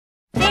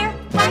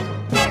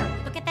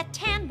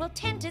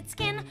tinted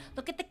skin.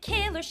 Look at the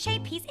killer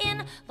shape he's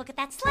in. Look at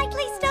that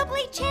slightly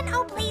stubbly chin.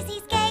 Oh, please,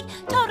 he's gay,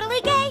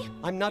 totally gay.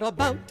 I'm not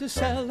about to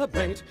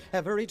celebrate.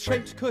 Every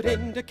trait could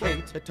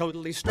indicate a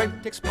totally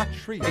straight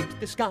expatriate.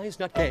 This guy's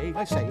not gay,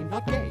 I say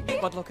not gay.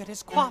 But look at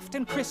his coiffed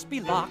and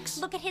crispy locks.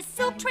 Look at his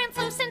silk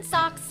translucent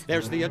socks.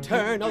 There's the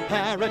eternal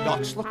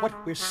paradox. Look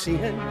what we're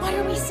seeing. What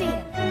are we seeing?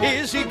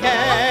 Is he Of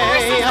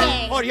course he's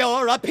gay gay. or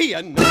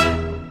European?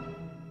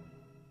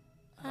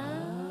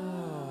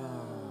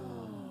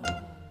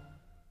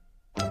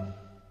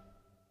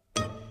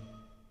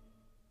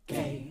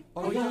 Gay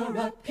or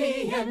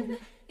European?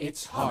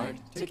 It's hard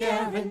to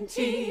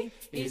guarantee.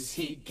 Is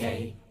he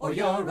gay or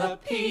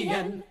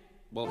European?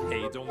 Well,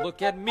 hey, don't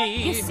look at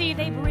me. You see,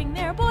 they bring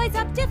their boys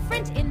up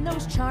different in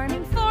those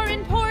charming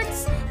foreign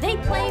ports. They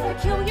play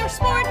peculiar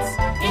sports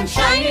in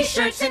shiny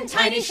shirts and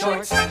tiny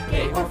shorts.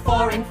 Gay or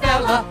foreign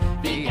fella?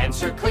 The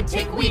answer could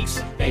take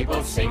weeks. They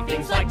both say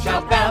things like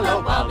ciao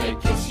bella while they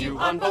kiss you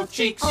on both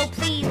cheeks. Oh,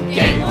 please.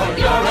 Gay or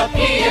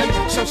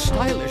European? So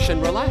stylish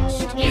and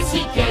relaxed. Is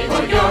he gay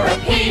or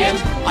European?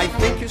 I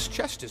think his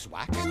chest is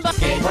waxed.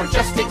 Gay or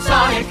just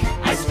exotic?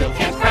 I still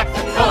can't crack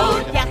the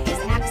code. Yeah, his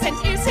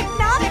accent is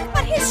hypnotic,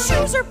 but his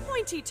shoes are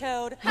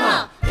pointy-toed.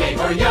 Huh? Gay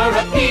or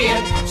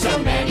European? So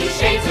many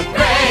shades of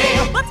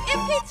gray. But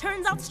if he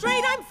turns out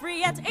straight, I'm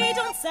free at 8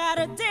 on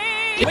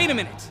Saturday. Wait a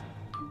minute.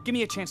 Give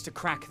me a chance to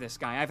crack this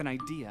guy. I have an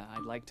idea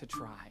I'd like to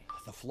try.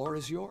 The floor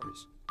is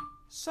yours.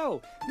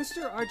 So,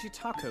 Mr.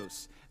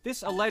 Argitakos,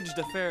 this alleged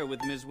affair with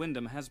Ms.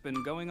 Wyndham has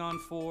been going on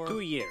for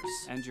 2 years.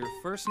 And your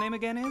first name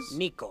again is?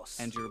 Nikos.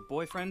 And your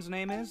boyfriend's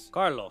name is?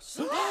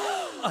 Carlos.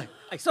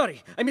 I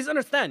sorry, I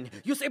misunderstand.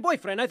 You say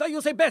boyfriend, I thought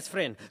you say best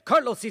friend.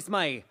 Carlos is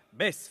my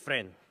best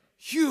friend.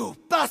 You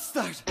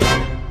bastard!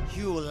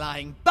 You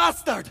lying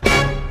bastard!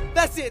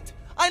 That's it!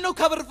 I no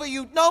cover for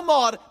you no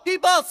more!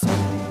 Peoples!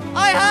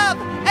 I have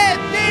a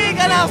big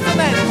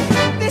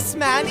announcement! This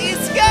man is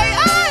gay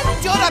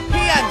and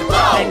European!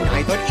 And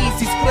neither is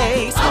his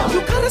grace!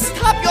 You gotta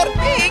stop your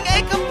being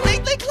a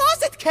completely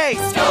closet case!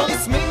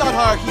 It's me, not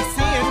her, he's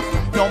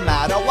seeing, no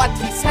matter what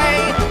he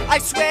say. I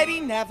swear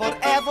he never,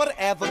 ever,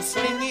 ever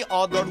swing the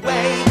other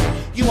way.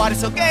 You are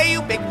so gay,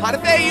 you big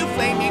parfait, you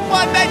flaming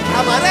one-man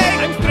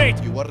cabaret. I'm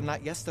straight. You were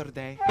not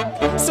yesterday.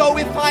 So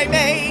if I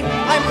may,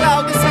 I'm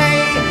proud to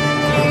say,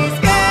 he's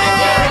gay.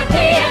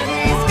 European.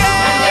 He's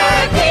gay.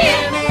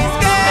 European.